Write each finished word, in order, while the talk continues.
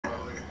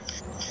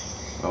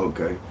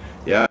Okay.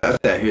 Yeah, I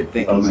sat here I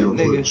thinking was like,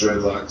 gonna put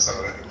nigga, dreadlocks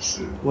on it and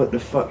shit. what the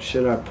fuck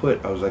should I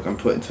put? I was like, I'm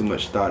putting too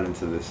much thought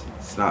into this.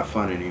 It's not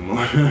fun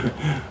anymore.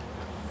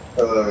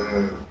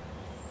 Uh,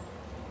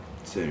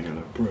 Sitting here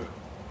like, bruh,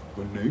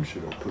 what name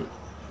should I put?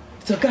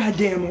 It's a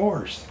goddamn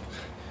horse.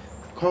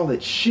 Call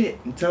it shit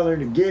and tell her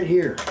to get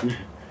here.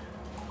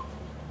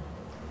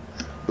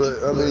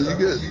 But I mean, you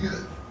get.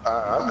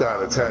 I've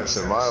gotten attached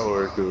to my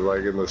horse because,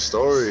 like, in the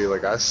story,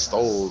 like, I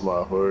stole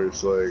my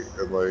horse, like,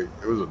 and like,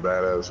 it was a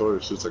badass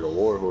horse, just like a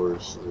war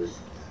horse. Like,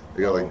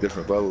 they got like Oh,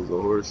 different levels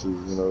of horses,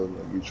 you know,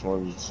 and like each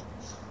one's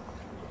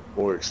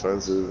more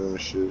expensive and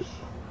shit.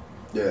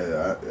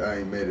 yeah, I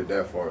ain't made it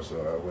that far, so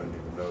I wouldn't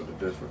even know the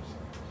difference.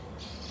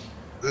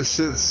 This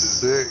shit's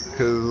sick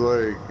because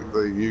like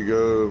you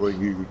go like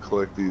you can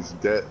collect these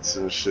debts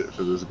and shit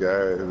for this guy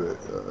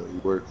that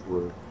you work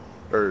for,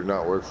 or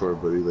not work for,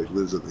 but he like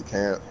lives at the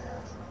camp.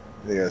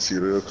 Yeah, so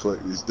you'll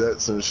collect these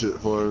debts and shit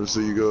for him. So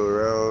you go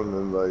around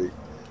and like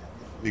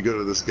you go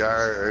to this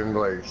guy and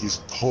like he's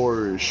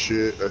poor as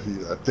shit.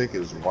 I think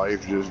his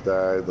wife just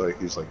died.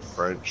 Like he's like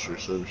French or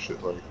some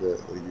shit like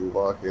that. Like you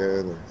walk in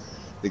and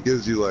it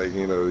gives you like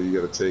you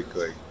got to take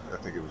like I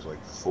think it was like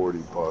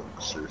 $40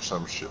 or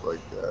some shit like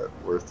that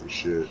worth of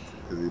shit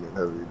because he didn't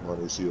have any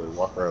money. So you like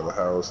walk around the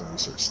house and you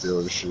start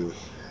stealing shit,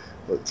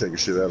 like taking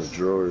shit out of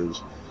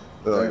drawers.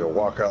 Then like I Damn.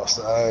 walk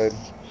outside.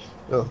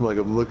 I'm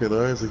looking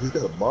around. It's like he's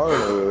got a barn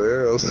over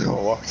there. I was like,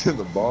 I walked in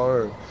the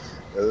barn.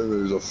 And then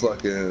there's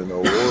a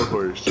war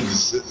horse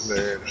just sitting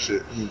there and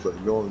shit. And he's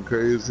like going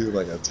crazy.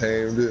 Like I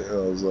tamed it and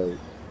I was like,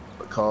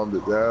 I calmed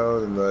it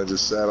down and then I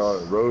just sat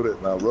on and rode it.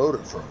 And I rode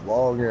it for a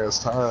long ass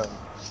time.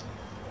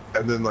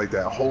 And then like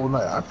that whole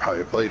night, I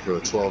probably played for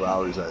 12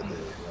 hours that day.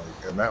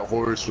 Like, and that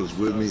horse was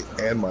with me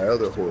and my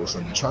other horse.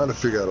 I'm trying to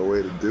figure out a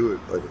way to do it.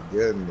 Like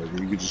again, like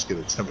you could just get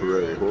a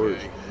temporary horse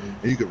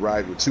and you could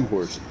ride with two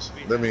horses.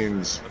 That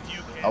means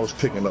I was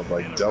picking up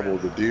like double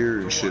the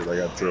deer and shit. Like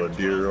I'd throw a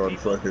deer on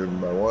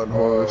fucking my one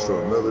horse, throw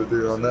another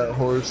deer on that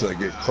horse. I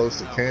get close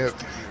to camp,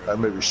 I'd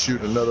maybe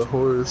shoot another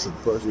horse and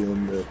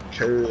fucking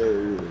carry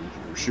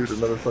or shoot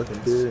another fucking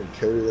deer and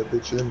carry that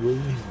bitch in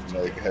with me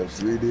and like have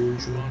three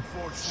deers in.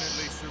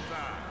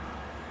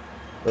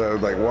 And I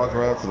was like walking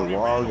around for the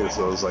longest.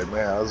 So I was like,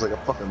 man, I was like,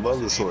 I fucking love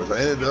this horse. I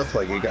ended up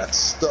like it got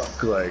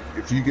stuck. Like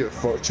if you get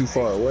too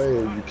far away,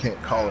 you can't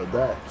call it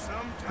back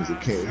because it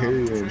can't hear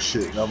you and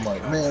shit. And I'm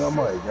like, man,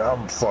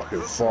 I'm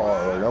fucking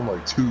far. Like I'm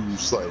like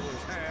like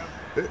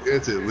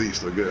it's at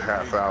least a good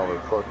half hour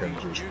fucking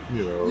just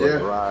Yeah.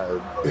 like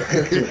ride.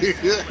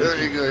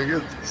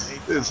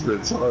 It's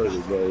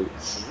retarded,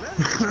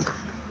 like.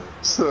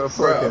 So Bro,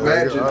 fucking like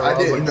imagine I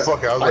was like,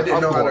 fuck it. I was I like, didn't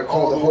I'm know how to going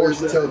call all the the way horse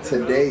till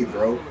today,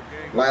 bro.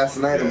 Last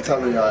night, I'm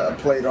telling you, I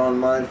played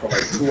online for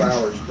like 2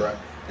 hours, bro.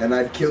 And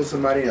I'd kill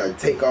somebody and I'd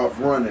take off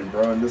running,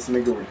 bro. And this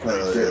nigga would come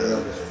get me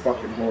on this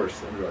fucking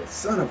horse. And I'd be like,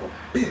 son of a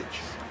bitch.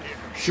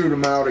 Shoot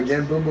him out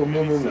again, boom, boom,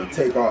 boom, boom, and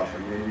take off.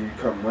 And then you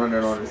come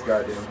running on this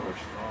goddamn horse.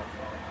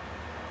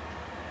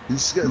 You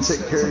just gotta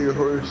take care of your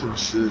horse and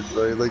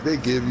shit. Like they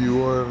give you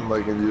one,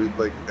 like and you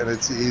like, and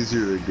it's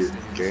easier to get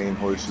game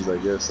horses, I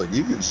guess. Like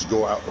you can just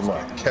go out and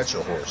like catch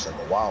a horse, like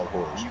a wild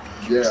horse.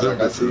 Yeah, Some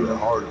like I bitches seen are them.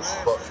 hard as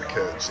fuck to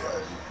catch.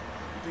 Like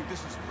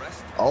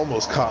I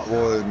almost caught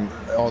one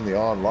on the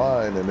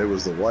online, and it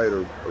was the white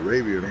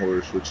Arabian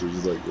horse, which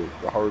is like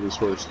the hardest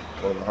horse,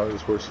 one of the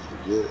hardest horses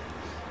to get.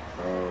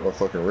 I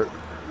fucking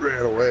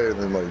ran away, and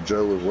then like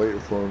Joe was waiting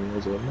for me. I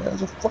was like, man,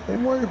 there's a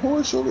fucking white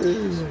horse over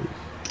here.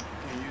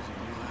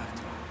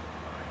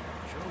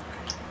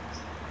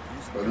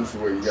 Oh, this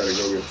is where you gotta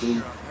go get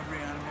food.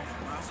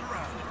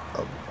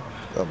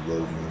 I'm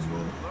loading in,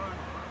 man.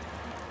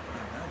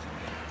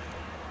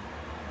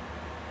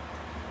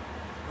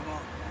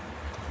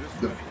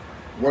 The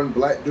one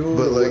black dude,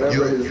 But, or like,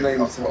 whatever you- his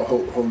name is,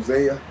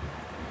 Hosea.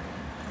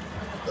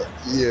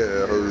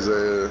 Yeah,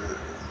 Jose.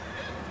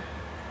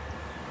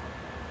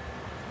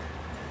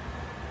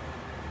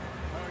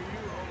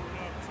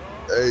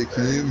 Hey,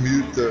 can you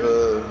mute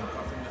the?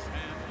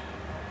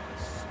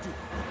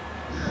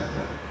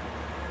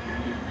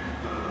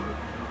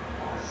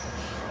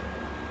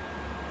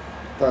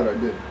 Thought I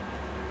did.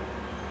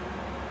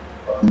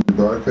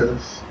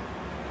 Broadcast?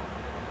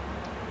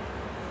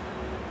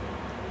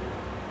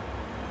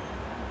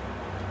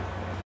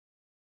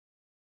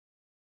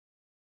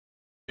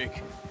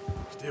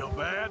 Still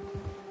bad?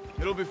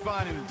 It'll be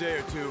fine in a day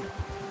or two.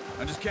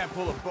 I just can't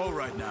pull a bow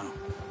right now.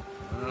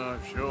 I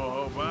sure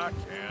hope I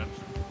can.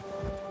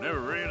 Never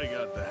really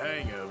got the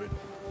hang of it.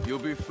 You'll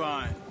be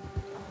fine.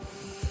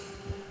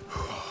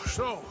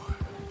 So,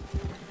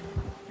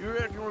 you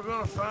reckon we're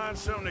gonna find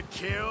something to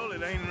kill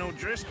that ain't no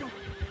Driscoll?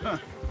 Huh.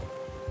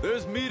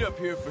 There's meat up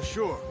here for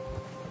sure.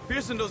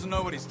 Pearson doesn't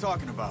know what he's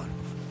talking about.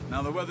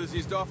 Now the weather's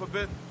eased off a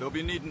bit, they'll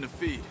be needing to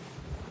feed.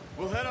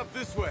 We'll head up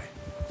this way,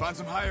 find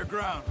some higher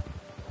ground.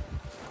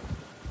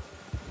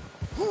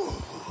 Whew.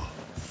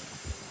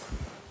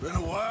 Been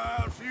a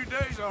wild few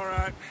days, all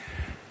right.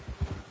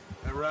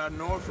 That ride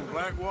north from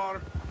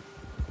Blackwater,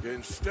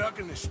 getting stuck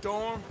in the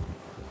storm,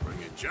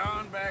 bringing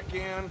John back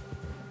in.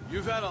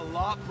 You've had a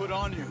lot put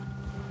on you.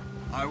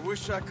 I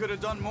wish I could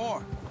have done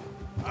more.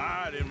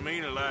 I didn't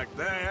mean it like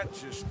that,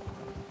 just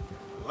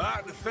a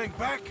lot to think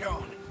back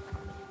on.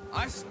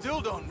 I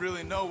still don't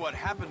really know what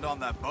happened on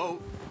that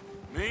boat.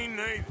 Me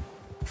neither.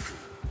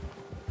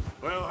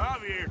 Well,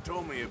 Javier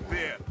told me a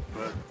bit,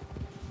 but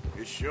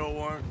it sure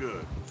weren't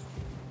good.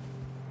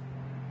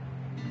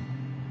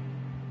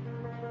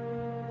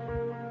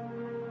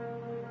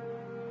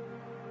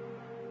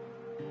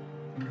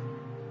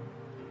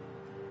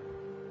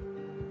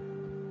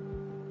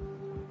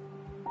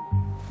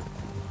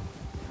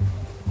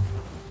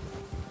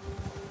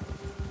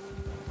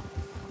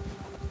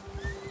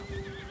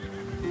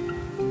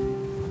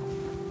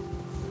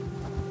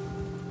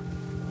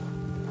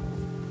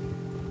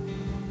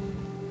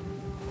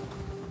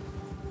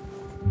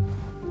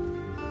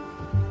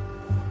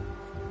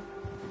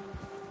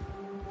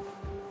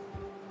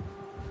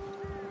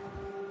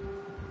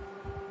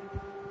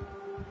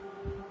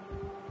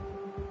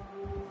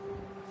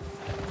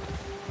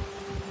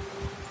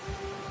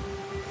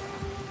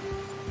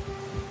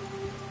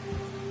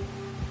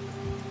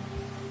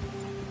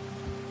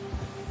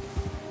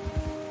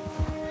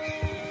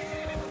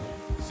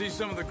 See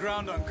some of the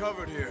ground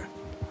uncovered here.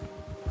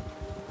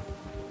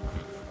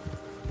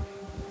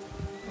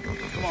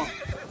 Come on,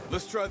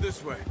 let's try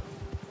this way.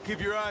 Keep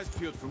your eyes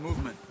peeled for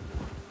movement.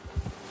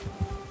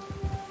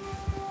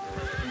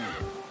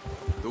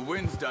 The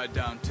wind's died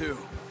down too.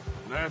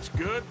 That's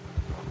good.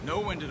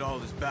 No wind at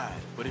all is bad,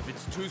 but if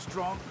it's too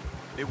strong,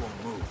 it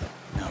won't move.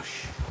 Now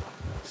shh,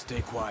 stay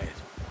quiet.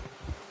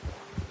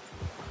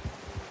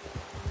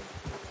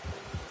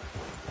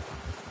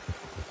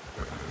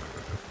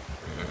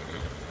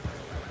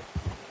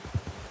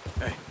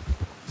 Hey,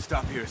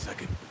 stop here a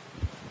second.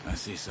 I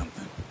see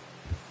something.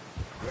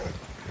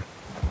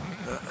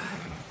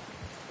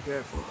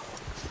 Careful.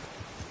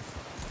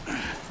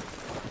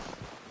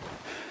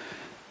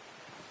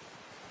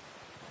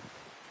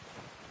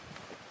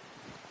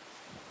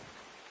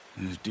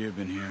 There's deer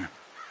been here.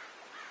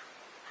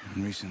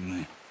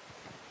 Recently.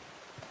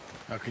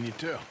 How can you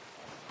tell?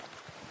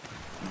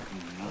 How can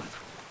you not?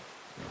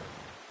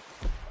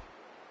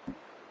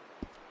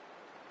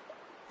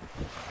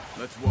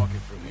 Let's walk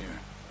it from here.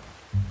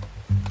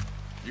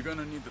 You're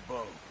gonna need the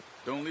bow.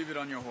 Don't leave it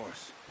on your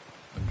horse.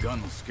 A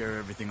gun will scare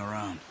everything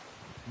around.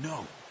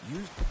 No,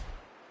 use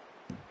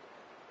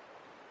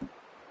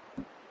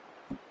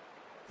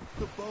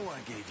the bow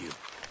I gave you.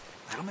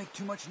 That'll make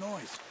too much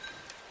noise.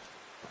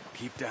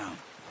 Keep down.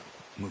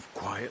 Move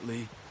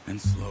quietly and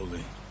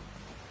slowly.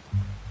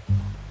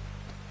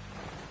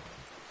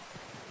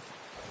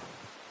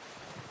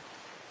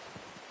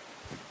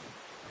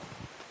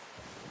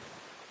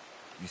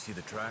 You see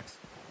the tracks?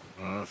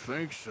 I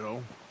think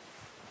so.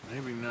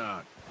 Maybe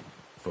not.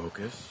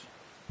 Focus.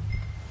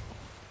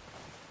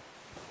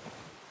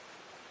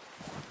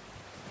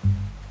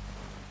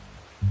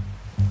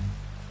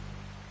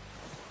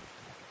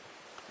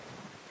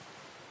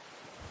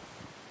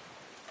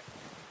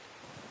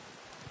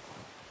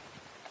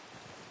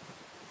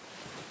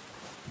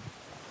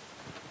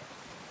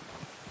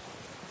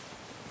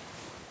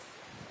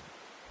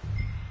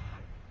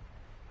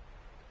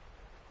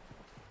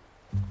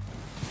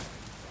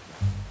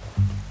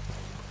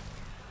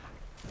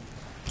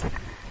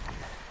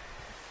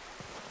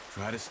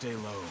 Try to stay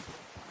low.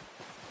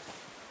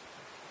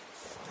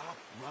 Stop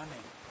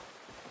running.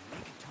 You're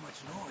making too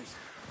much noise.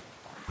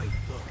 Wait,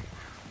 look.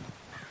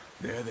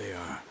 There they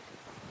are.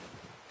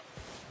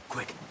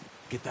 Quick,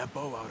 get that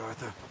bow out,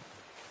 Arthur.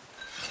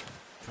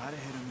 Try to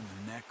hit him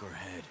in the neck or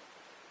head.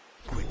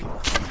 Quick. Good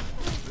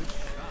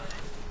shot.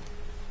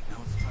 Now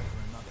let's try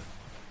for another.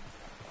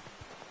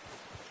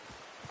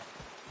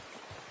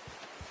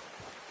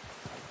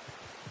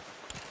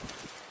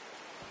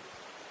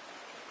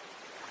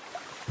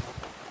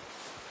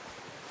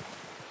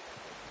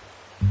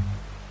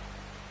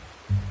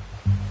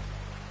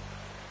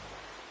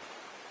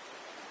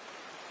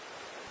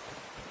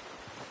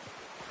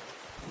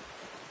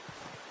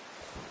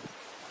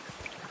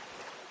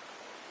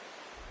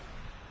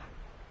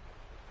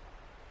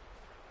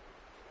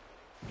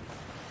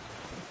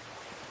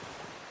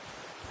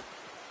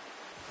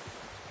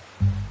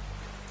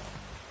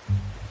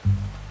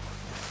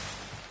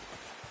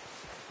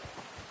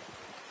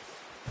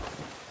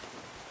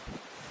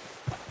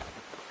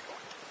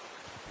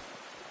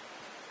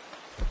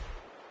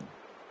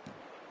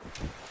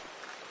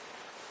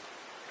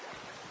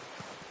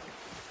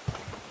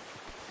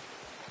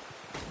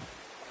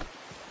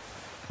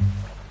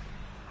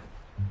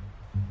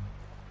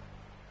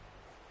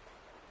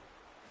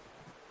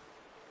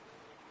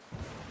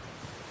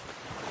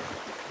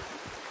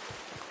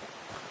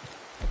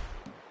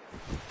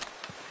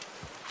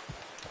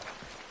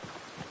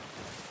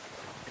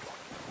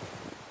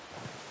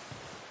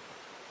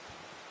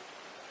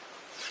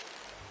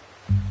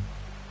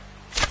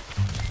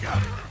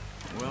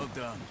 Well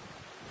done.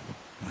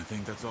 I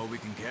think that's all we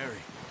can carry.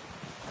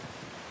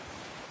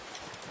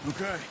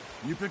 Okay,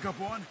 you pick up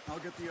one, I'll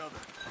get the other.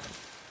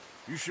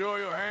 You sure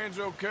your hand's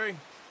okay? It'll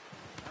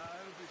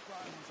be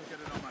fine once I get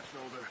it on my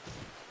shoulder.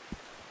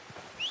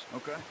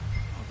 Okay,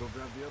 I'll go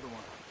grab the other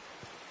one.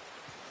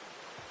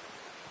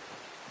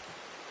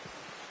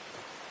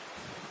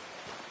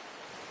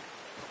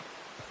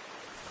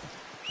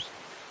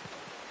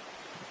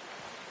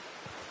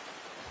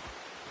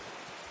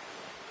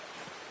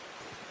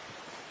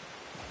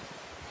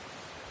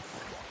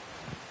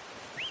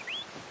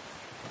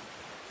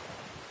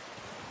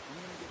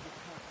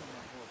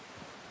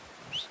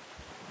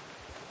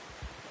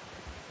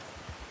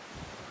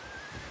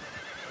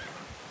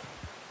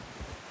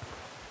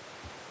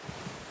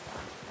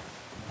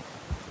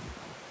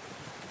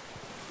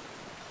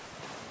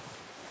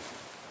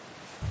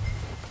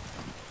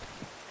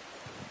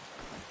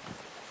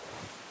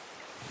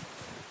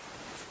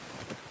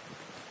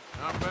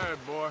 Not bad,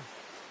 boy.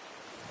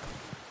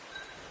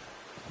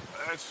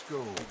 Let's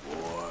go,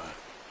 boy.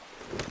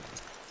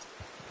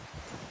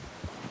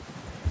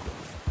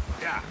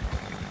 Yeah.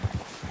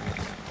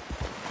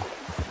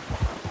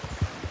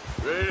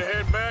 Ready to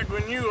head back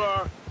when you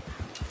are.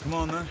 Come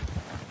on, then.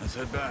 Let's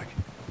head back.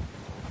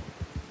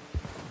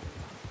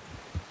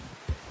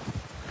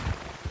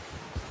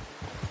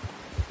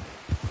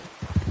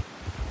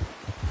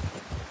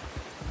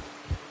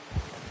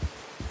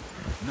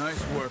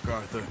 Nice work,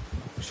 Arthur.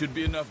 Should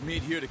be enough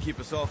meat here to keep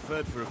us all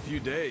fed for a few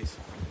days.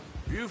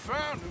 You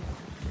found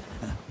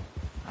him.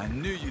 I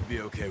knew you'd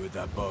be okay with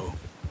that bow.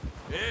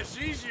 It's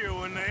easier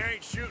when they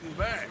ain't shooting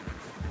back.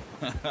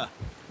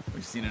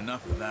 We've seen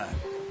enough of that.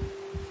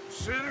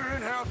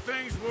 Considering how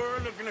things were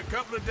looking a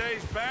couple of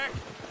days back,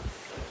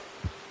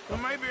 well,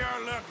 maybe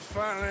our luck is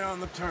finally on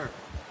the turn.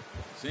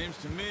 Seems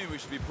to me we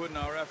should be putting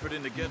our effort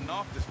into getting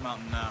off this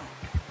mountain now.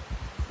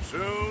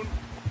 Soon.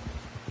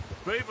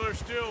 People are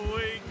still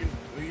weak, and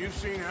well, you've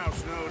seen how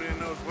snowed in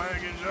those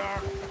wagons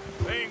are.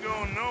 They ain't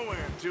going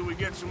nowhere until we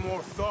get some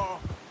more thaw.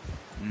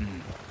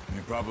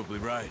 You're probably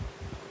right.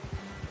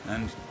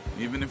 And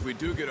even if we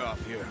do get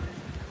off here,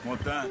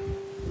 what then?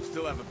 We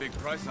still have a big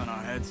price on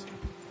our heads.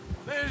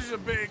 This is a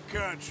big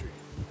country.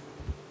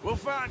 We'll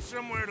find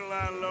somewhere to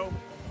lie low.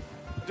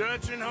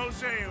 Dutch and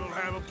Jose will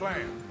have a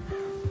plan.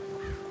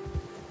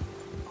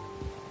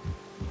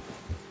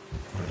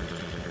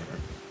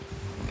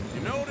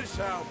 You notice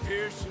how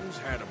Pearson's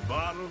had a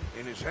bottle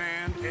in his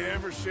hand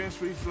ever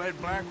since we fled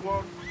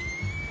Blackwater?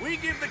 We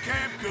give the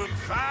camp cook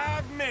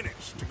 5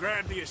 minutes to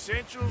grab the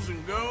essentials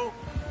and go,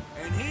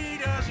 and he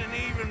doesn't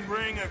even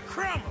bring a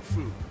crumb of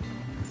food.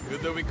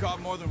 Good that we caught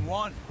more than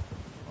one.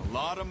 A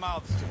lot of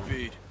mouths to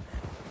feed.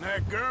 And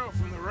that girl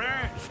from the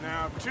ranch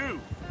now,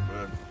 too,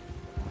 but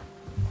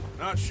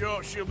not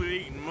sure she'll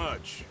be eating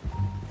much.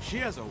 She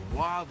has a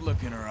wild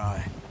look in her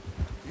eye.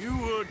 You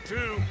would,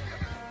 too.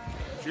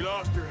 She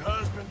lost her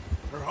husband,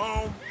 her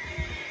home,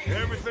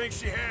 everything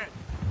she had.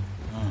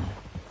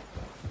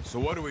 So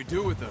what do we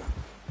do with her?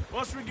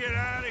 Once we get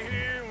out of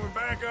here and we're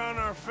back on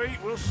our feet,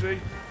 we'll see.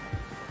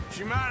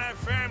 She might have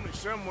family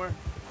somewhere.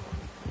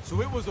 So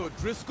it was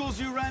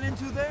O'Driscoll's you ran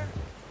into there?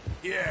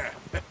 Yeah.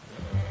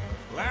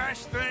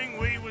 Last thing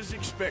we was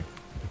expecting.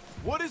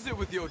 What is it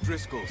with the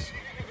O'Driscolls?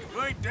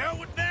 You ain't dealt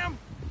with them?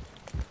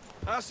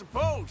 I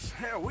suppose.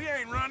 Hell, we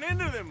ain't run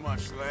into them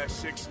much the last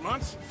 6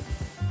 months.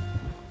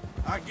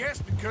 I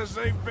guess because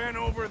they've been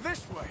over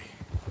this way.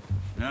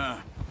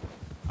 Yeah.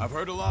 I've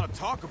heard a lot of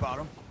talk about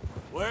them.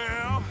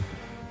 Well,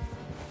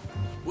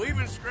 we've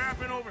been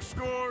scrapping over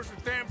scores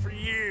with them for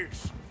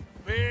years.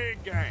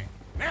 Big gang.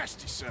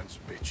 Nasty sons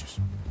of bitches.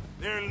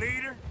 Their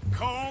leader,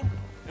 Colm,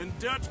 and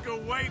Dutch go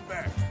way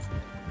back.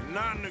 And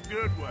not in a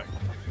good way.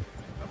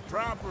 A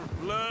proper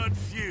blood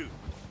feud.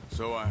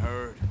 So I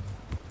heard.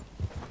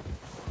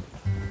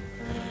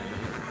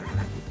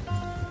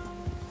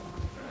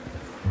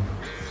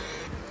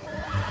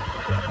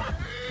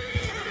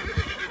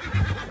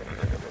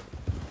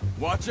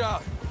 Watch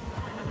out!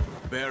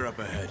 Bear up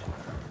ahead.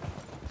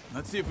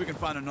 Let's see if we can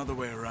find another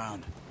way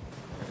around.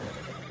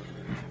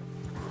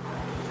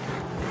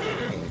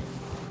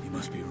 He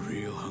must be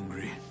real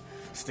hungry.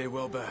 Stay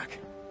well back.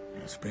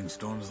 Spring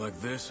storms like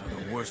this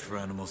are the worst for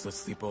animals that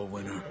sleep all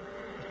winter.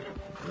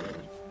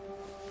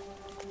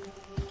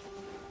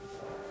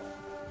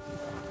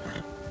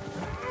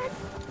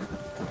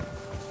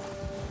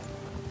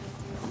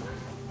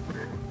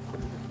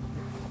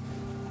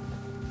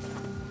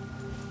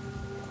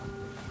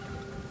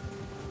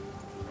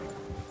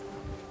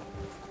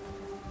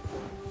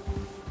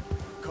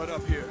 Cut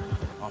up here,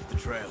 off the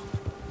trail.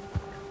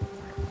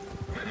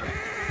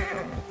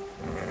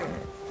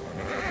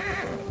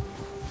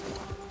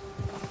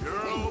 You're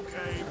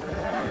okay,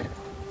 boy.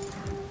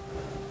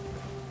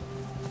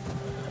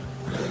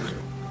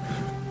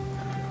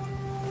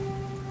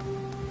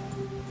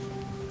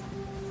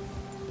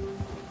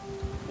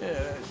 Yeah,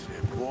 that's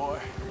it, boy.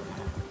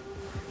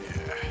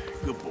 Yeah,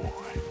 good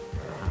boy.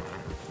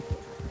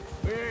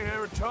 We ain't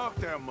ever talked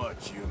that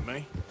much, you and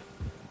me.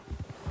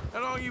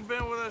 How long you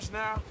been with us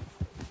now?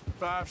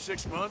 5,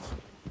 6 months?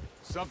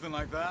 Something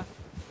like that?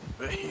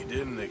 Bet you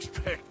didn't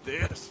expect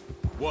this.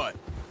 What?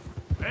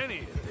 Any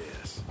of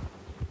this.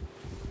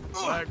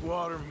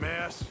 Blackwater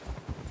mess.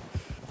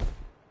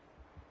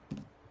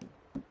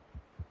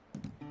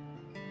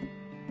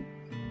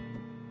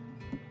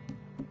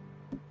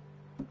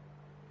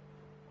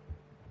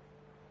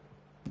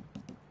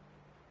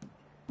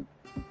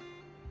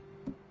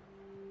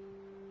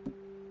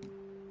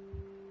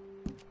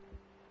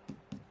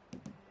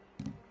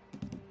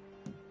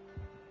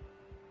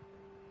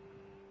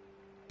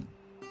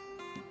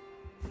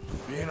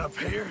 Being up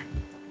here?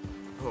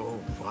 Oh,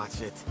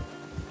 watch it.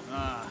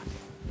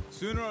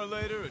 Sooner or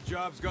later, a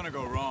job's gonna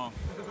go wrong.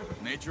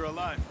 Nature of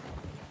life.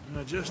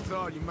 I just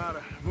thought you might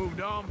have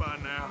moved on by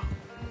now.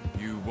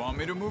 You want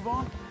me to move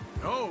on?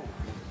 No.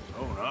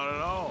 No, not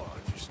at all.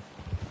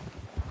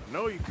 I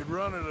know you could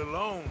run it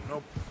alone.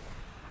 No.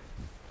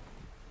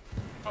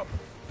 Oh.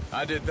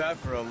 I did that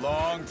for a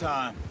long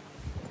time.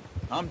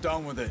 I'm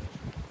done with it.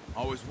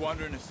 Always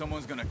wondering if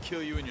someone's gonna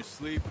kill you in your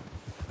sleep.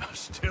 I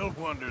still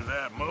wonder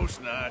that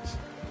most nights.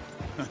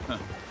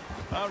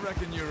 I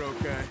reckon you're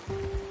okay.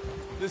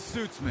 This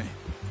suits me.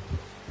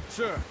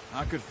 Sure,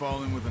 I could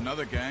fall in with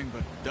another gang,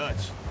 but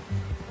Dutch...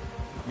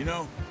 You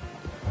know,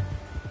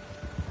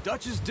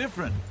 Dutch is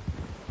different.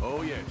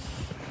 Oh, yes.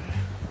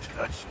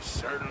 Dutch is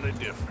certainly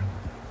different.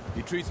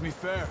 He treats me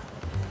fair.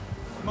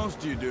 Most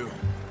of you do.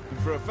 And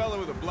for a fellow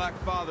with a black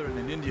father and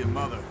an Indian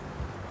mother,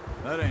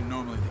 that ain't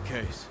normally the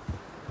case.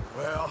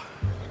 Well,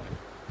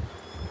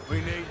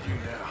 we need you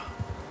now.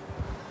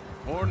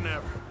 More than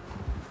ever.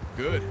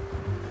 Good.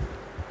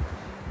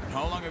 And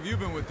how long have you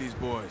been with these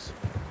boys?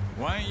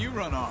 Why ain't you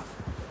run off?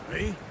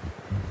 Me?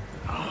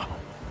 Oh,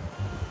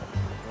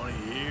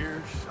 20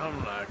 years,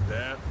 something like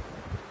that.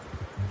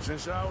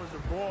 Since I was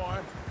a boy.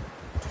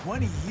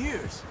 20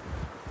 years?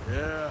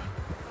 Yeah.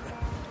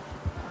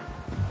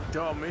 He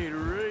taught me to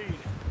read.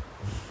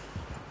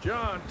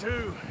 John,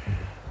 too.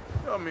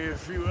 Taught me a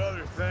few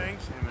other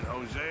things, him and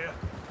Hosea.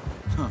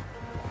 Huh.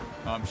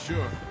 I'm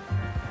sure.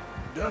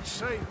 Dutch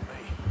saved me.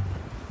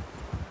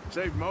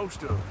 Saved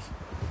most of us.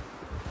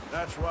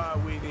 That's why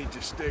we need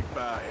to stick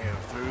by him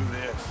through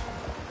this.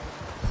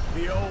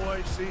 He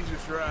always sees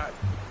us right.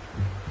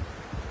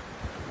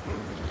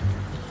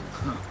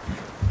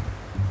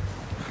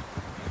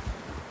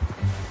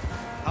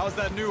 How's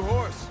that new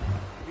horse?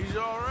 He's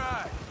all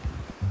right.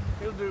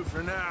 He'll do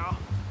for now.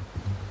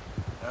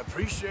 I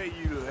appreciate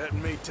you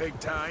letting me take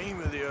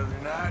Taima the other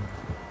night.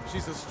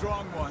 She's a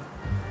strong one.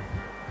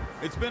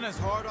 It's been as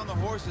hard on the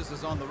horses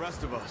as on the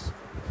rest of us.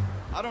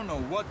 I don't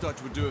know what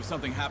Dutch would do if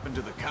something happened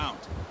to the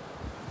Count.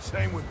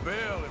 Same with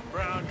Bill and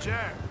Brown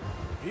Jack.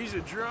 He's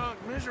a drunk,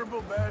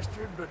 miserable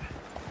bastard, but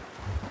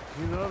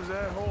he loves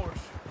that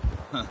horse.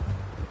 Huh.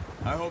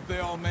 I hope they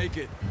all make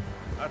it.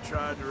 I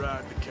tried to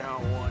ride the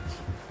Count once.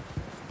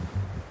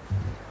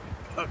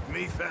 Bucked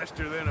me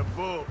faster than a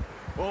bull.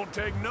 Won't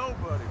take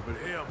nobody but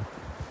him.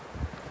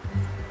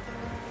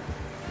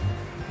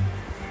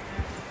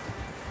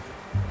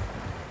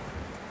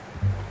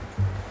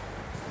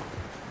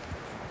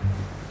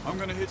 I'm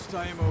gonna hitch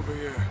Taima over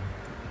here.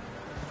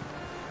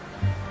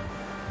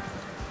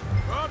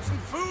 Brought some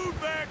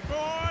food back,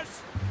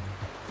 boys!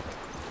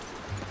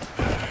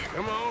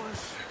 Come on,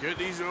 let's get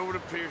these over to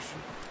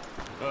Pearson.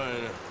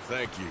 And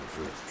thank you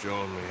for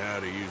showing me how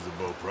to use the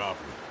bow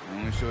properly. I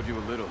only showed you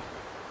a little.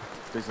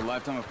 Takes a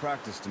lifetime of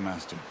practice to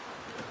master.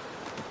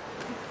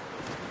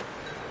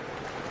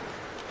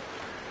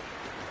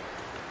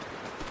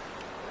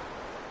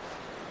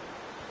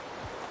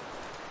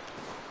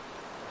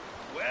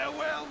 Well,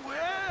 well,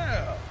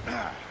 well!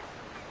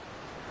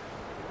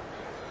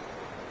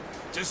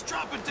 Just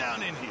drop it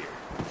down in here.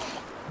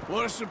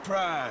 What a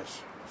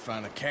surprise.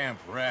 Find a camp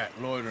rat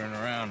loitering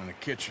around in the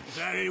kitchen. Is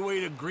that any way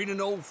to greet an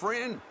old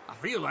friend? I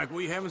feel like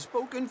we haven't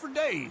spoken for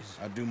days.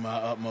 I do my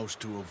utmost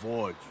to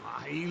avoid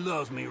you. He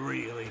loves me,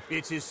 really.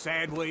 It's his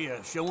sad way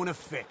of showing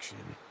affection.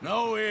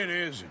 No, it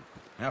isn't.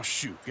 Now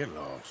shoot, get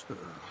lost.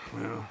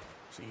 Well,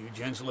 see you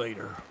gents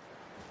later.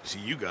 See,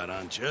 you got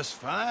on just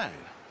fine.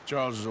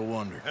 Charles is a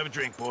wonder. Have a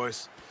drink,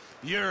 boys.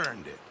 You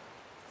earned it.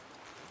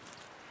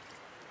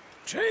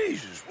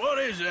 Jesus, what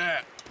is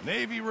that?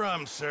 Navy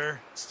rum, sir.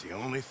 It's the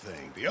only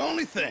thing. The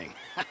only thing.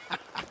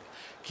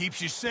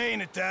 Keeps you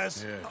sane, it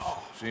does. Yeah,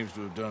 seems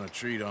to have done a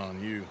treat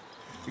on you.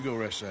 You go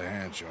rest that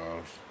hand,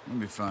 Charles. I'll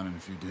be fine in a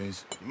few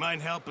days. You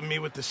mind helping me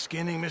with the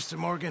skinning, Mr.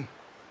 Morgan?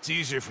 It's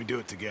easier if we do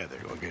it together.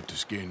 Do I get to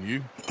skin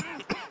you?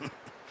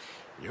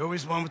 You're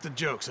always one with the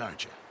jokes,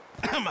 aren't you?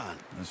 Come on.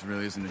 This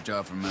really isn't a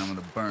job for a man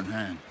with a burnt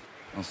hand.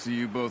 I'll see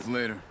you both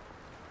later.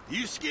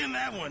 You skinned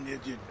that one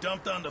that you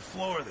dumped on the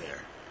floor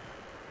there.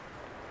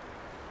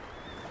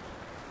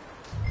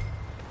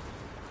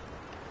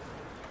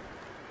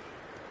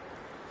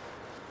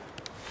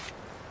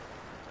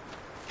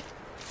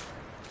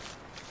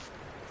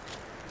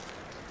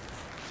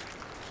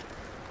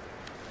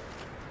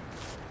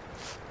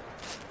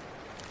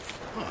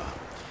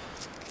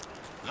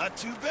 Not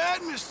too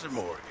bad, Mr.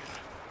 Morgan.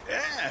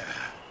 Yeah.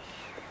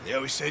 They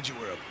always said you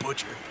were a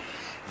butcher.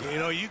 You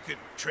know, you could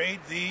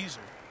trade these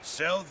or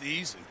sell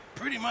these in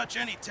pretty much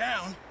any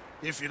town.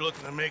 If you're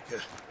looking to make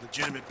a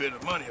legitimate bit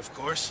of money, of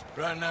course.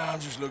 Right now, I'm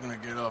just looking to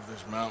get off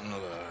this mountain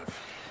alive.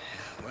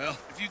 Well,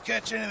 if you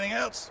catch anything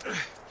else,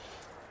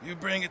 you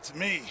bring it to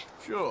me.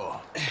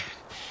 Sure.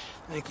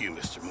 Thank you,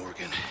 Mr.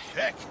 Morgan.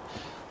 Heck,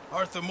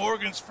 Arthur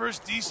Morgan's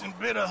first decent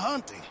bit of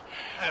hunting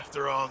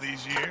after all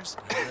these years.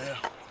 Yeah.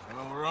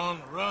 Well, we're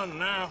on the run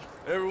now.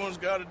 Everyone's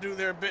got to do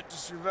their bit to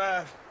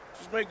survive.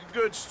 Just make a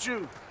good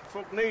stew.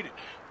 Folk need it.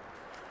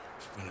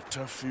 It's been a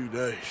tough few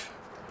days.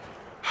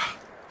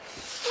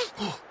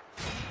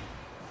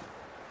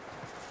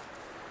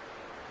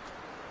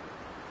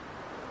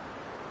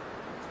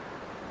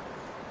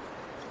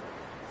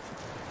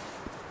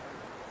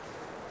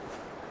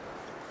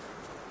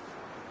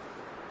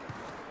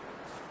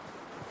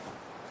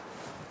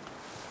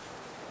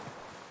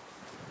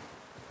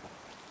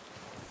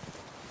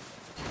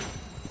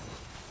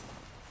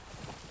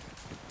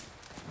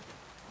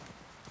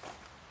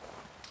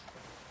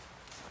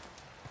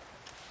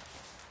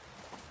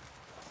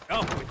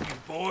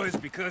 boys,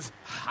 because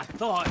I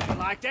thought you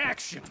liked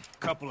action.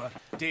 Couple of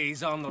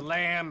days on the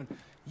lam, and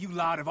you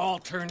lot have all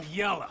turned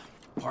yellow.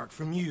 Apart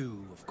from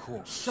you, of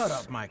course. Shut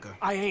up, Micah.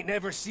 I ain't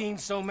never seen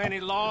so many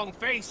long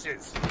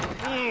faces.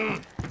 I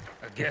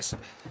guess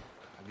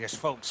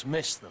folks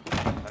miss them.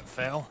 That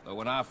fell. But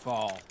when I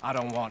fall, I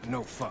don't want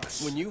no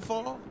fuss. When you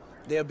fall,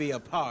 there'll be a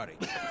party.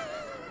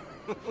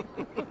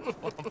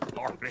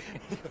 Party.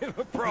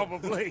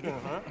 Probably.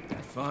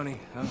 That funny,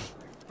 huh?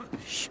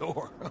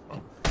 Sure.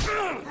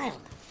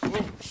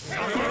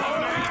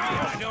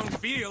 I don't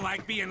feel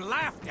like being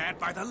laughed at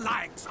by the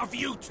likes of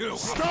you two.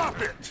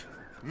 Stop it!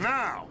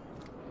 Now!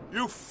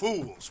 You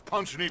fools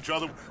punching each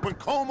other when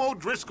Colm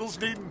O'Driscoll's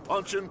needing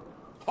punching.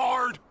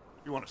 Hard!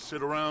 You want to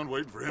sit around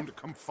waiting for him to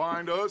come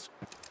find us?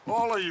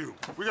 All of you,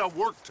 we got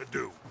work to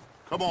do.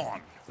 Come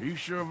on. Are you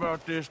sure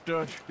about this,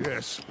 Dutch?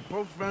 Yes.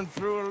 Folks been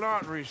through a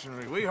lot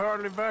recently. We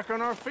hardly back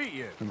on our feet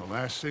yet. And the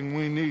last thing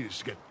we need is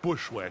to get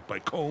bushwhacked by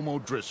Colm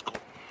O'Driscoll.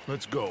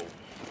 Let's go.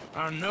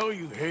 I know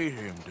you hate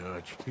him,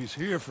 Dutch. He's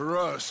here for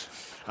us.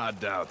 I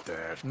doubt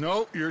that.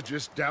 No, you're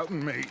just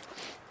doubting me.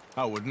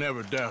 I would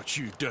never doubt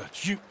you,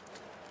 Dutch.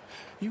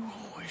 You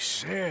always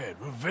said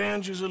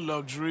revenge is a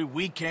luxury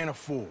we can't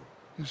afford.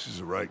 This is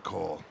the right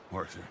call,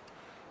 Arthur.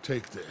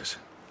 Take this.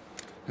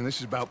 And this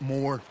is about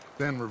more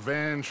than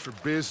revenge for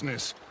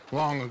business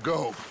long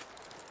ago.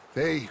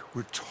 They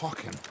were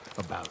talking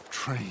about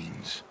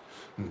trains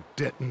and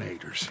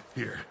detonators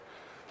here.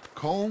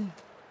 Colm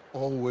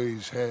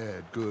always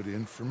had good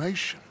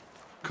information.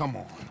 Come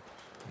on.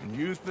 And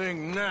you think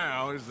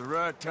now is the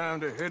right time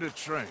to hit a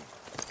train?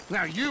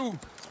 Now you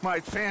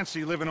might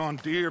fancy living on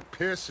deer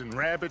piss and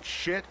rabbit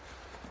shit.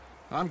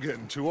 I'm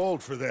getting too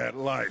old for that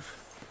life.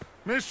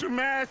 Mr.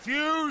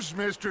 Matthews,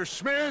 Mr.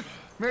 Smith,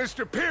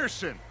 Mr.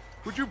 Pearson,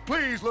 would you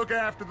please look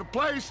after the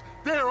place?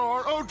 There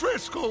are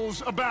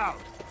O'Driscolls about.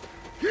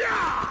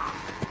 Yeah!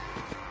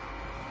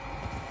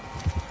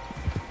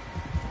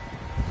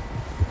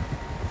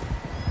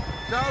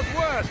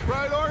 Southwest,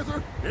 right,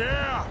 Arthur?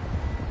 Yeah.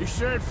 He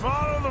said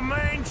follow the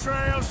main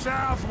trail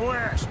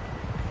southwest.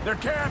 They're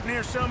camped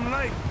near some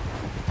lake.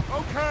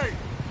 Okay,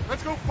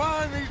 let's go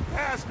find these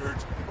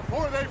bastards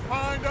before they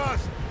find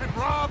us and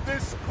rob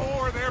this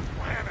core they're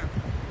planning.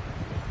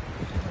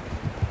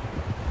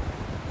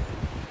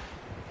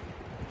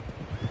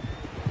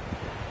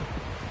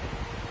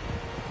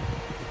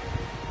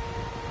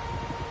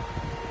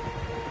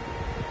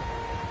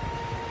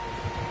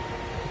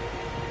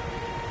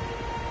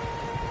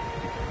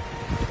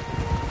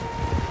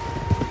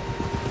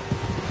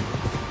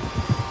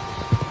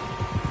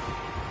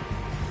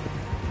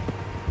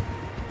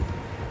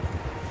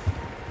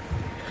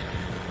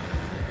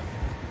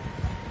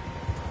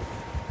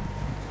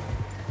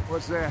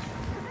 What's that?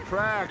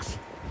 Tracks.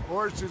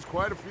 Horses,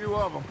 quite a few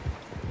of them.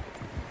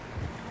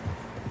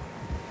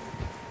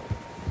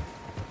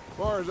 As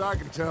far as I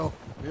can tell,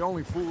 the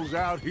only fools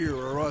out here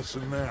are us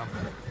and them.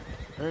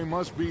 They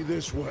must be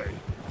this way.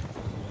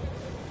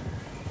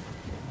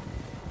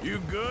 You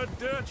good,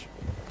 Dutch?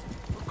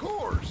 Of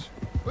course.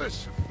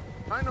 Listen,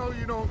 I know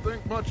you don't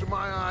think much of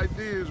my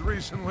ideas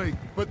recently,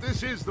 but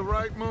this is the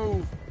right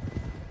move.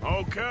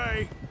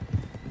 Okay.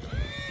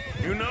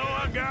 You know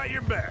I got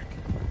your back.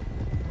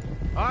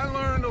 I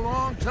learned a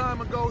long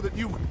time ago that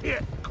you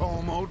hit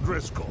Colm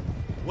O'Driscoll.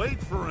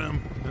 Wait for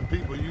him, and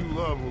people you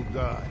love will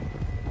die.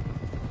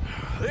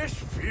 This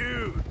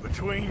feud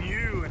between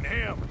you and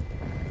him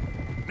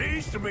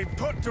needs to be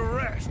put to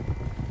rest,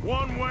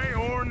 one way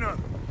or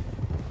another.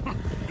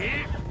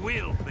 It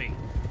will be.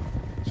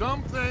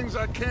 Some things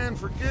I can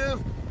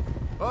forgive,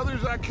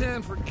 others I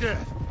can forget.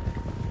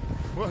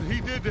 What he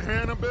did to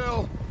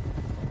Annabelle,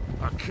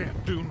 I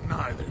can't do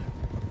neither.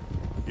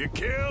 You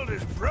killed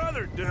his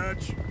brother,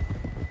 Dutch.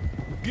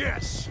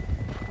 Yes,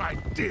 I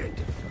did.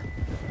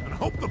 And I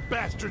hope the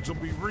bastards will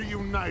be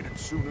reunited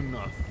soon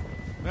enough.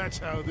 That's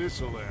how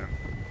this'll end.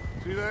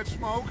 See that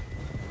smoke?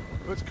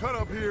 Let's cut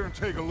up here and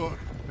take a look.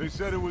 They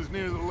said it was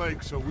near the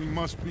lake, so we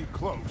must be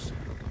close.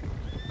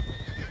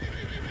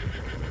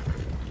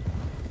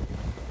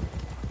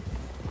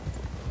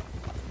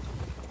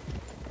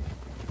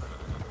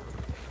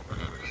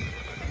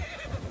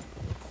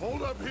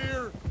 Hold up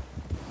here.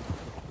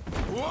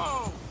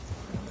 Whoa!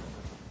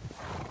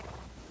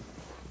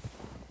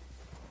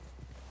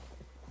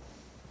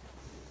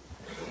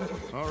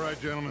 All right,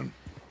 gentlemen.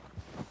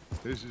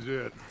 This is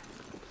it.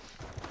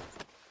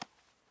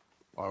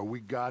 Are we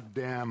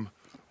goddamn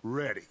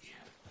ready?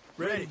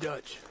 Ready,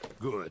 Dutch.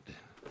 Good.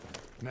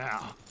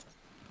 Now,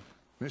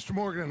 Mr.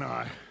 Morgan and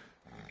I,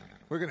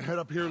 we're gonna head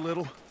up here a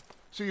little,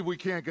 see if we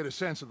can't get a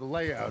sense of the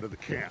layout of the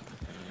camp.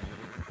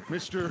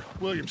 Mr.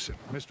 Williamson,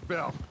 Mr.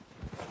 Bell,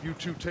 you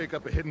two take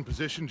up a hidden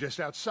position just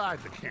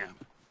outside the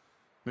camp.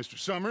 Mr.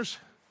 Summers,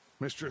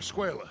 Mr.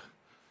 Escuela,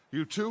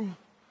 you two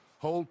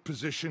hold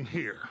position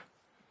here.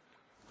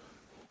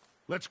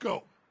 Let's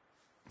go.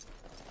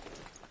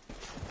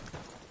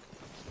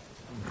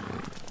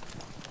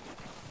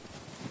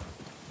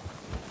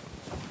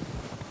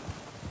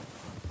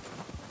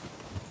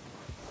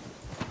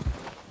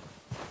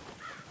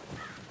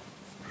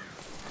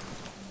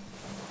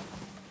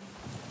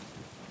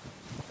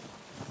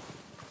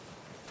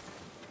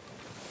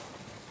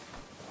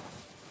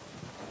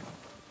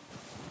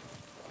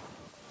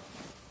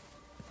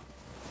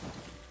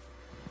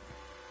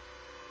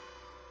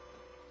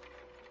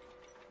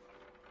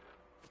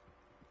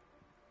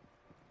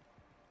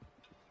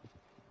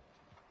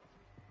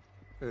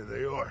 There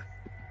they are.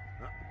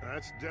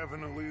 That's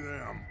definitely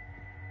them.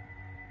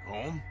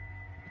 Home?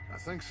 I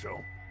think so.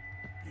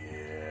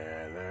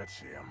 Yeah, that's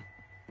him.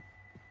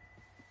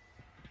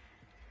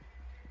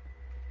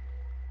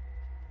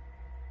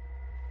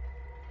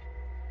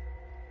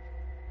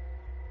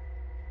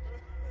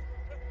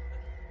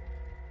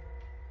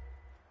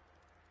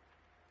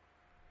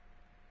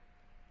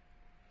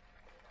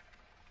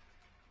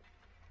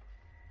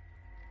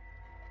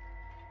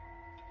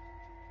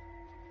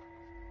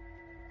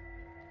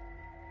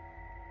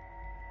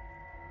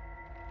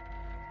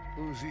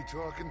 Who's he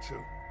talking to?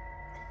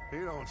 He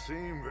don't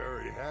seem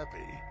very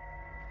happy.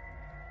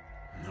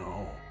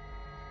 No.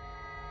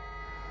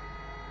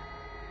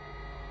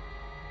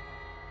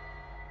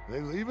 They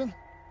leaving?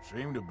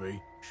 Seem to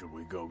be. Should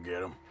we go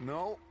get them?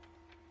 No.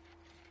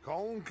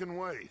 Colin can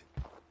wait.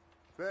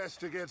 Best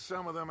to get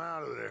some of them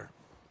out of there.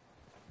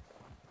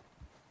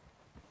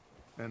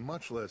 And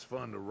much less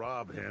fun to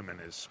rob him and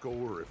his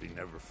score if he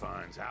never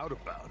finds out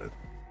about it.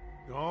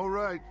 All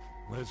right,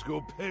 let's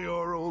go pay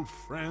our old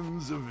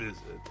friends a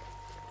visit.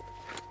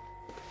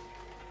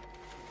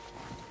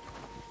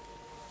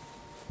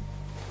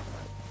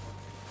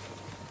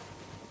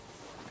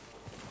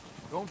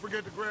 Don't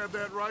forget to grab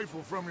that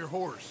rifle from your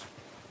horse.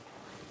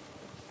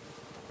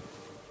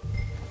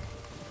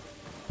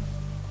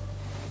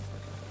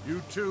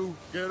 You two,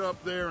 get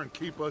up there and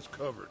keep us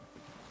covered.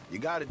 You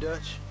got it,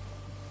 Dutch.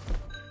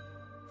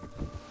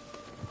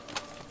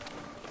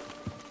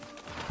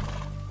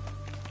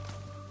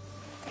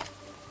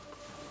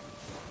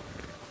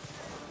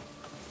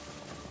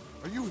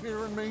 Are you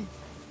hearing me?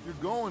 You're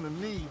going to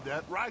need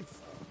that rifle.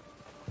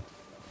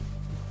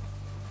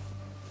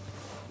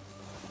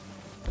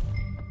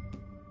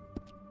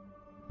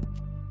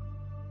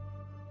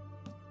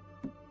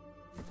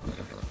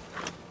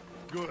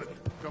 Good.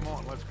 Come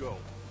on, let's go.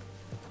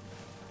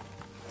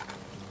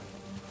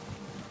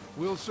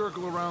 We'll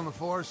circle around the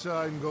far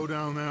side and go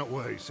down that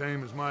way,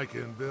 same as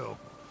Micah and Bill.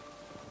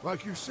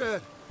 Like you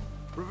said,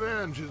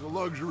 revenge is a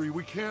luxury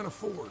we can't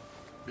afford.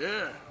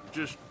 Yeah,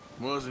 just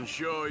wasn't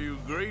sure you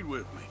agreed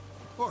with me.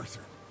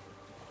 Arthur.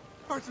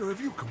 Arthur,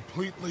 have you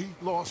completely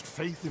lost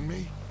faith in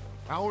me?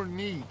 Our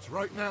needs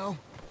right now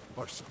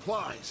are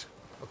supplies,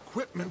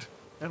 equipment,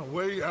 and a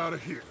way out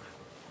of here.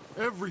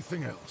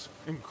 Everything else,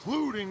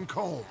 including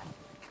Colm,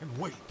 can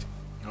wait.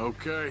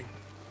 Okay.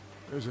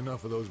 There's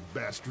enough of those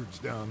bastards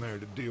down there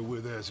to deal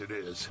with as it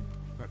is.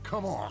 Now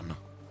come on.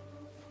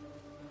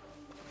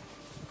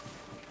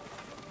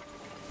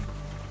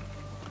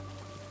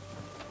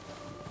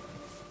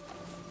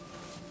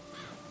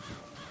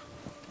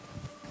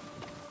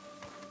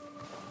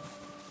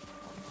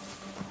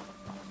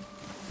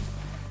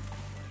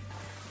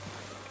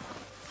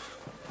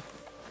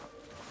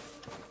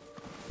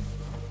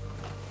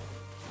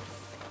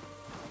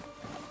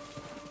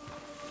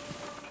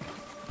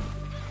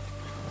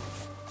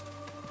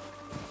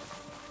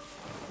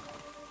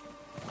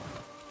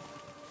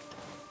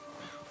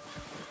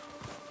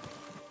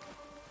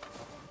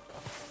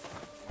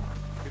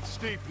 It's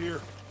steep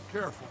here.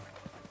 Careful.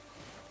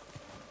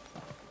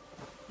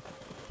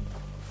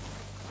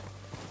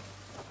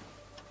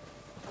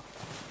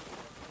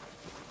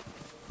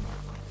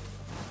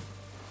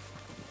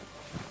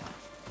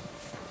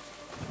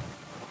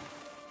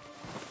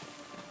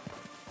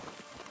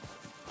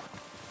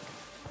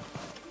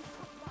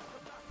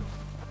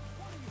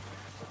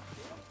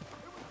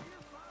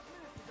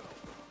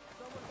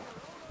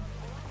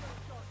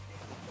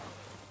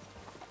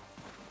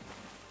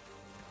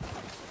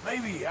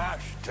 Maybe I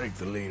should take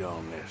the lead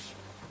on this.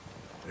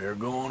 They're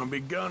going to be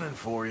gunning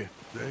for you.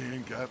 They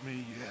ain't got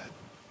me yet.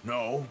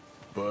 No,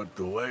 but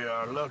the way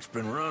our luck's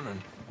been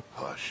running...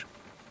 Hush.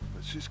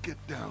 Let's just get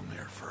down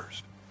there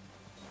first.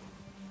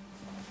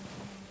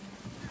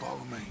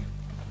 Follow me.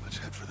 Let's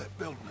head for that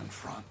building in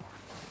front.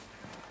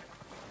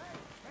 Hey,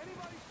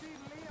 anybody see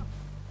Liam?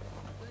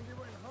 I think he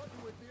went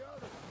hunting with the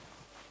others.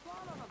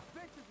 Son of a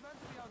bitch is meant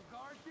to be on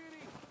guard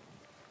duty.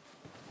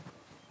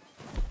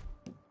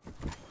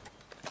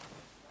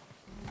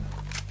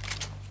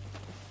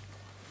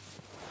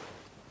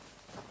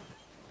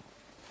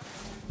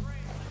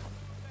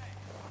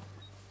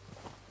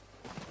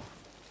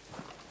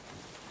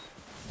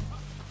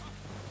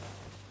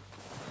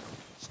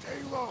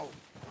 Stay low.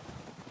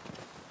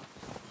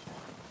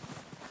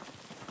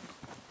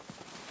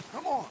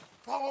 Come on,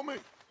 follow me.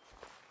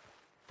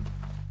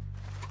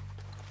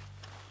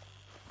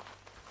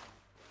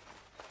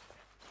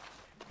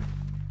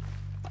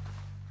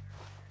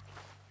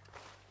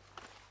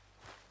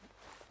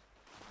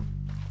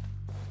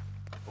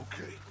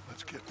 Okay,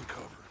 let's get in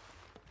cover.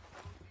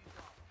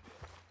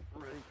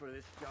 Ready for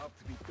this job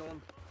to be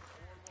done?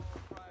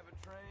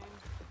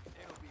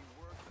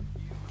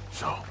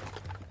 So,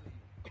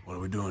 what are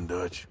we doing,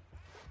 Dutch?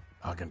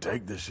 I can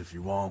take this if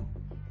you want.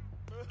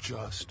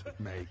 Just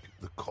make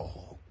the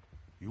call.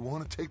 You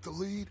want to take the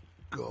lead?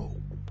 Go.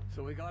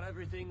 So we got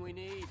everything we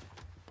need.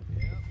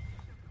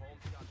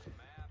 Colm's got the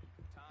map,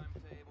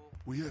 timetable.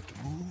 We have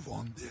to move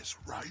on this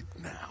right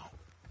now.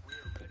 We're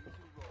ready to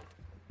roll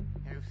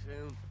How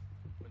soon?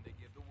 when they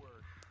give the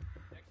word.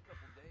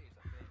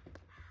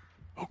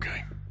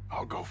 Okay,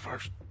 I'll go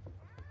first.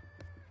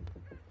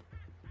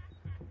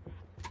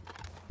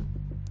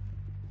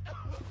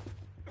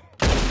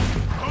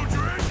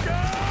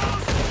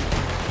 O'Driscolls!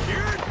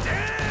 You're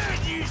dead,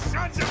 you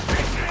sons of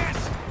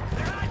bitches!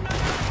 They're hiding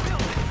under our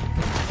building!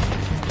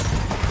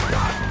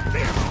 God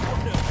damn!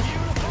 What a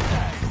beautiful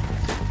day!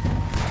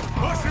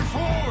 Pushing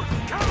forward!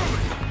 Cover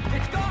me!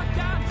 It's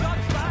goddamn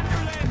Dutch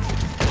Vanderlyn!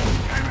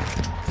 Damn it!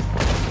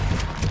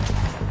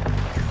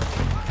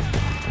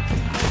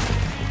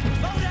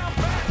 Slow down,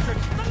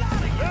 bastards! The lot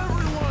of you!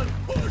 Everyone,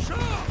 push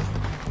up!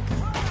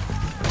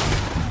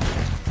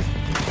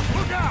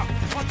 Look out!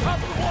 On top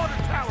of the water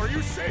tower,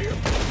 you see him?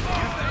 You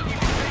think you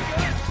can take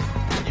us?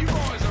 You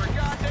boys are a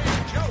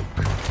goddamn joke.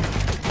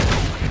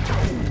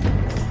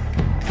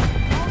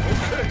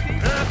 Okay,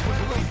 that was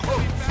a little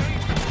close.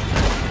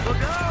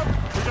 Look out!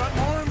 We got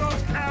more in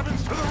those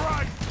cabins to the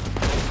right.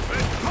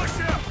 Let's push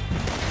up!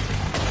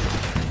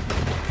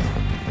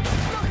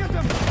 Look at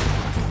them!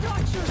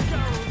 Watch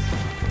yourselves!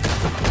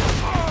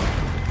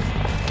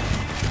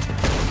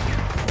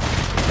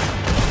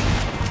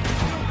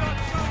 Still got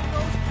some of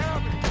those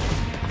cabins.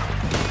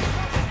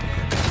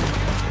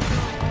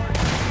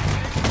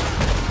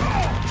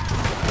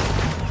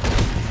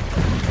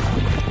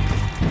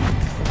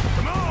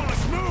 Come on,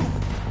 let's move!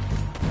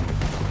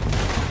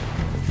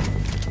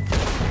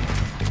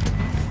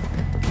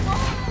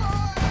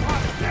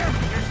 God damn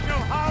it, they're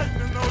still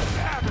hiding in those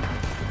cabins.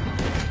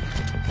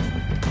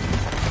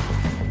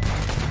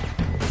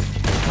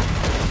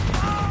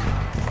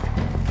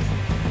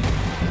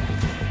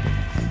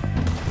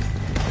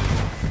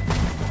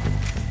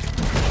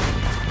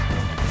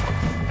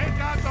 Take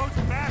out those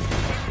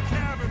bastards in the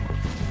cabin.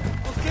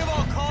 Let's give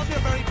all calls you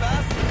very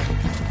bastard.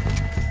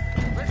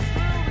 Let's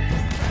drill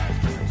these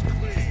bastards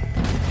clean.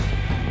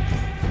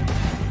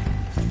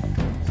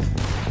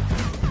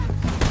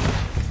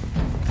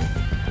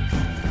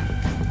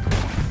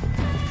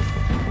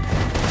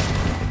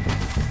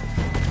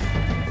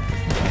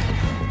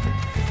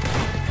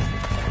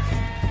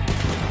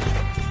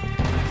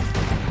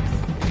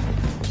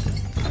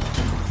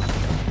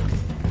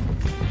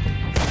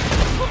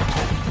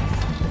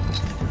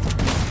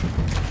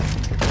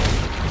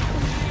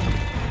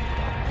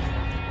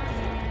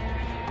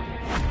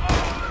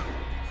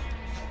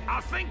 I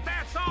think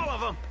that's all of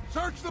them.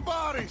 Search the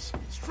bodies.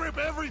 Strip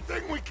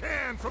everything we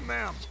can from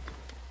them.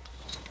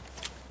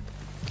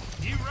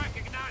 You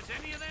recognize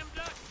any of them,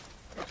 Dutch?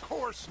 Of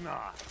course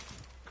not.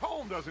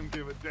 Colm doesn't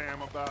give a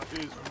damn about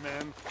his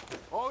men.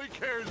 All he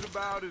cares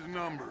about is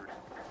numbers.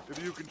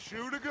 If you can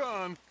shoot a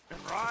gun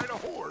and ride a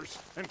horse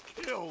and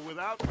kill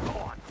without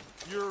thought,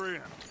 you're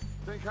in.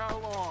 Think how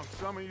long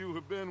some of you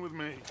have been with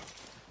me.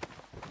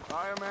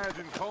 I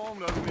imagine Colm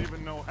doesn't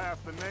even know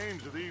half the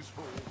names of these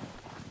fools.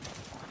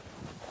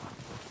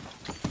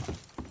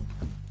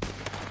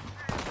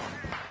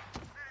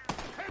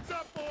 Heads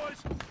up,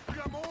 boys! We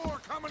got more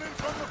coming in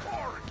from the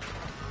forest!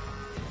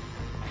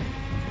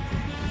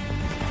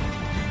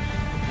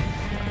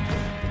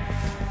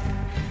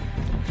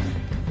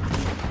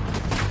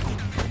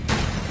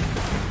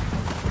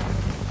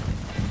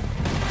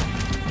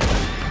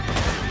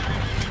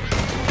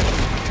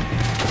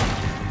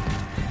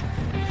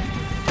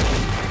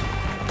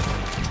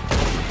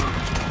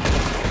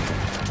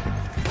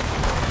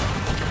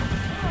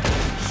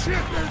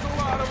 Shit, there's a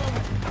lot of them!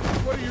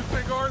 What do you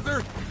think,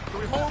 Arthur? Do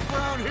we hold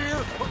ground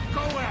here or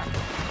go after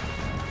them?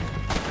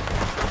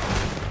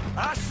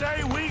 I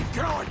say we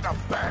go at the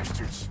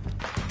bastards.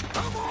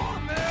 Come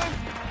on, then!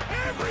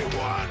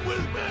 Everyone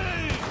with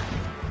me!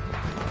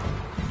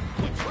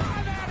 We'll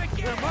try that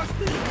again. There must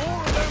be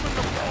more of them in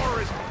the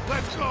forest!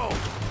 Let's go!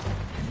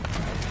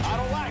 I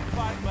don't like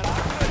fighting, but I'm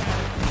good at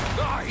it.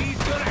 Oh, he's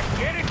gonna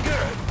get it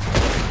good.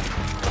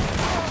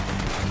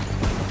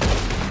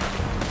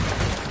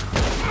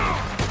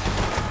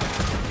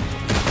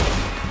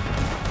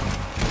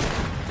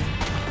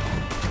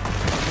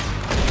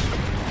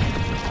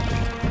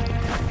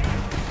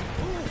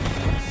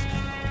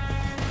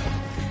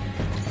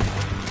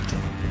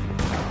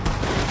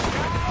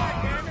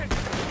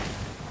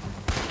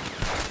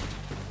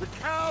 The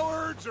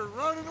cowards are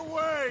running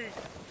away!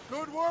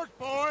 Good work,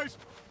 boys!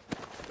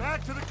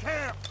 Back to the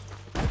camp!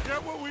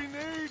 Get what we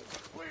need,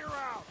 clear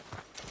out!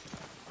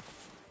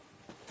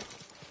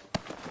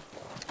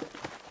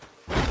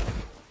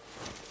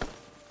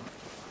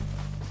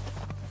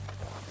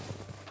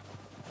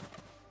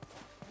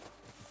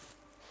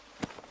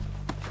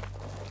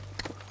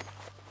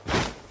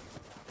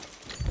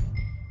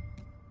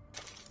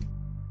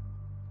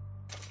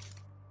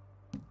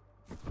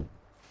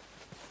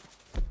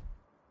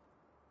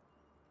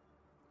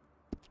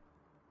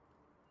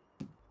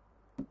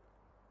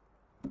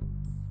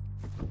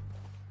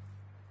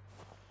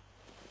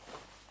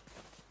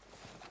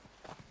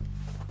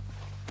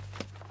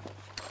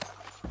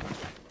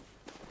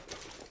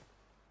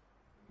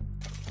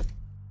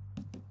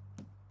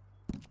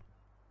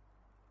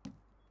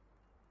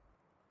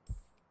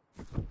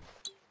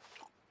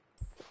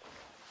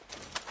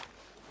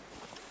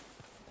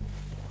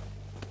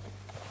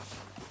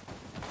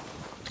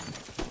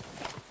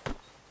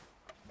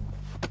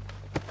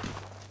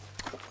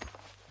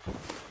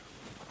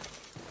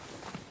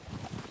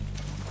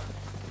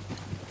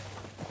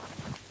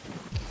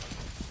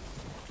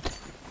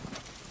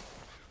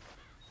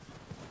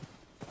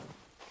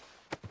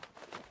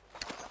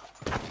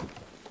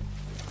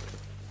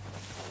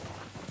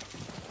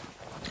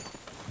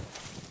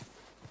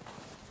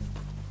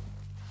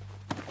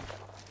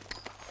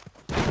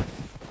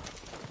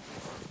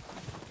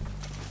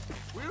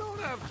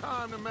 have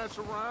time to mess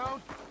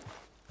around.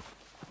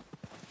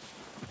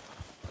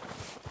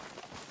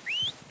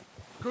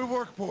 Good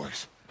work,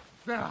 boys.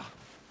 Now,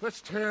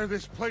 let's tear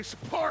this place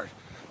apart.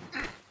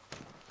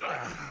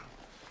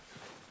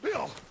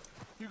 Bill,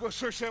 you go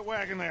search that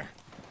wagon there.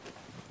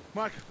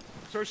 Mike,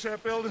 search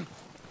that building.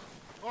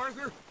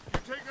 Arthur, you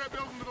take that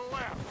building to the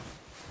left.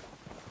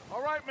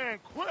 All right, man,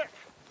 quick.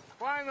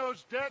 Find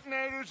those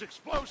detonators,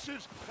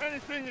 explosives,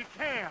 anything you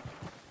can.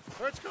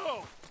 Let's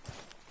go.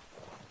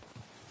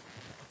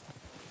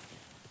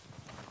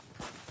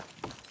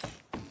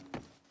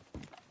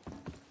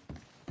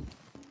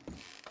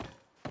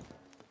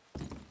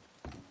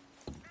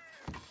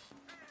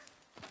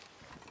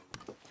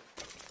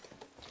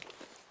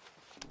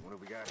 What do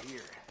we got here?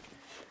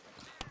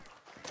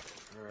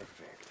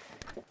 Perfect.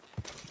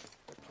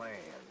 The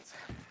plans.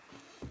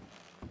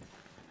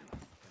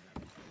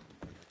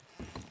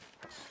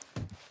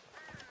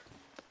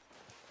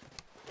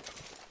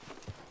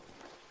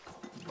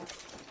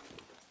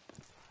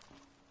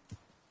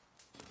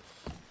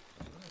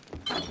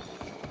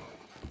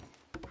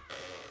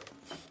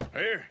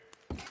 Here.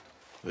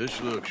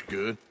 This looks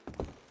good.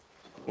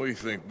 What do you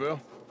think, Bill?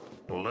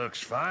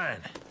 Looks fine.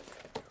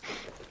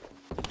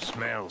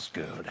 Smells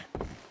good.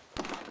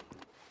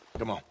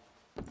 Come on.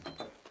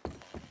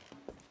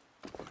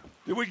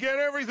 Did we get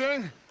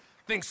everything?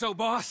 Think so,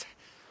 boss?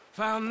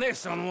 Found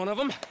this on one of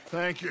them.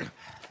 Thank you.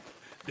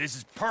 This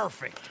is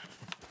perfect.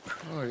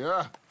 Oh,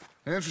 yeah?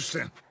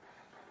 Interesting.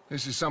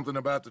 This is something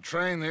about the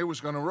train they was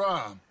gonna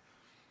rob.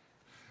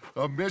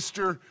 A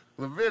Mr.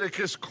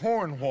 Leviticus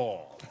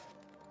Cornwall.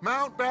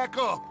 Mount back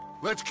up.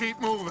 Let's keep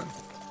moving.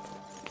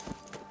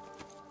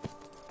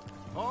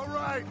 All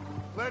right,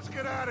 let's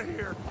get out of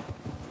here.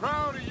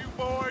 Proud of you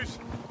boys.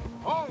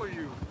 All of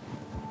you.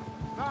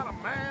 Not a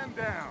man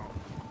down.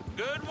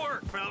 Good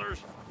work,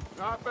 fellers.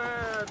 Not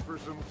bad for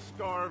some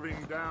starving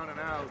down and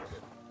outs.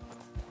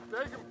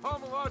 They can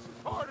pummel us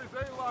as hard as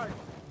they like,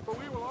 but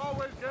we will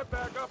always get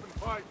back up and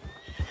fight.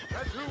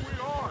 That's who we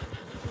are.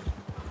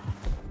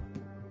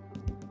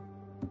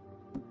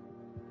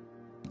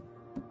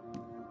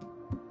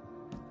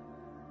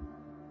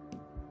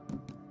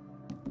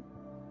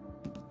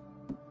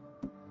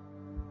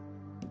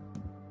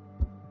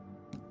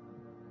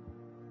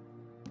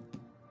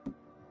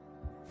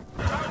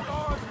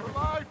 Outlaws for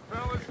life,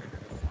 fellas.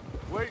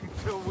 Wait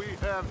until we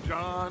have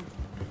John,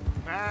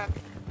 Mac,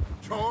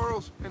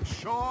 Charles, and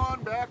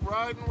Sean back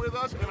riding with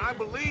us, and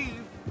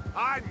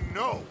I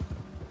know,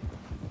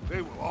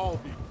 they will all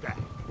be back.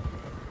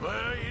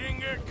 Well, you didn't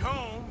get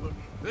Colm, but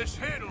this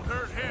hit'll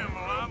hurt him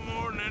a lot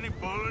more than any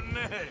bullet in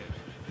the head.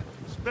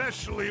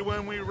 Especially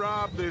when we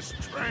rob this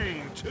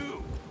train,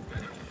 too.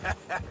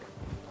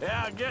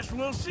 Yeah, I guess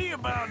we'll see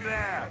about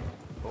that.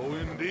 Oh,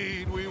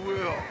 indeed we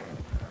will.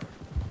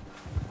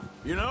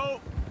 You know,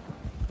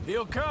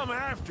 he'll come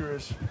after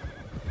us.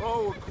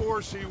 Oh, of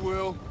course he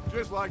will,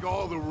 just like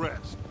all the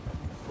rest.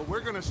 But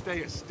we're gonna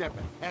stay a step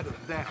ahead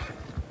of them.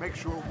 Make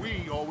sure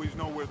we always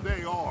know where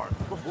they are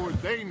before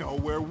they know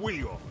where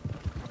we are.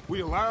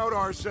 We allowed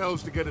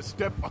ourselves to get a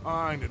step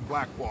behind in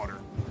Blackwater.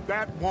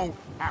 That won't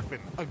happen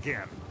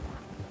again.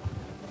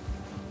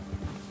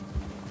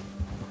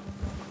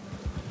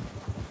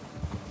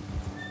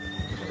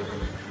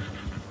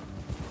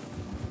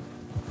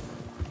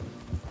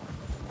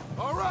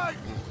 All right,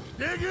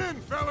 dig in,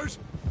 fellas.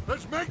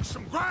 Let's make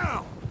some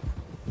ground.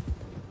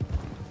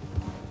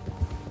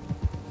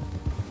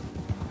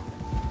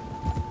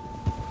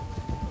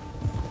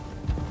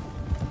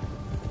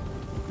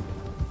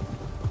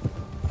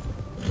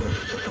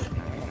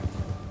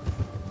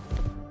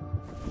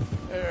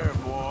 There,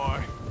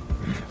 boy.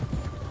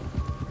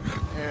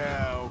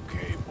 Yeah,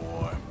 okay,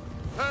 boy.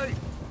 Hey,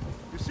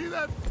 you see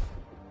that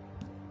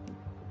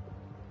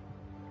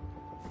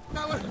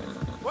fella?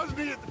 Wasn't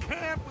he at the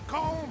camp with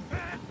Colm?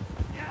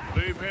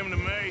 Leave him to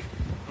me.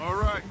 All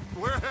right,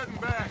 we're heading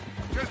back.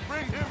 Just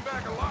bring him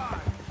back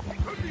alive.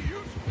 He could be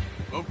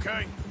useful.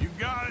 Okay, you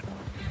got it.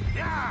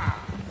 Yeah!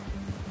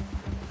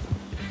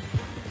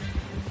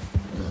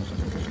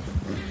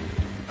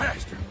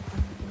 Faster.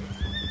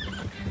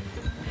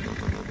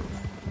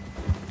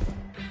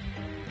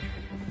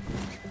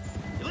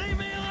 Leave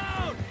me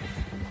alone!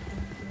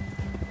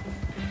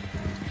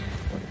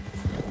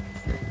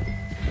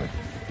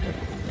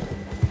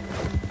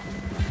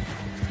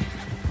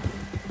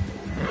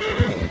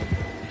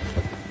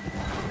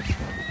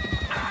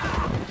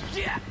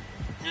 Shit!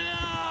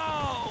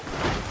 No!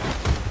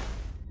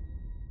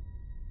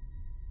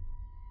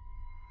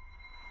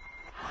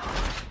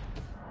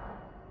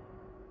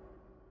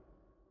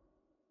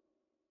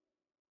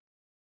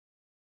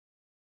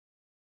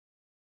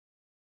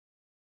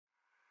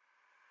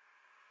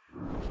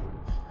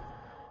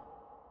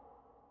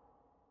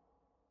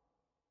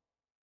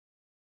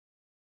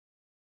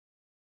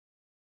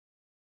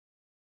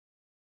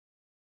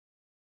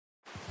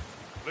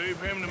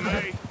 Leave him to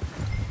me.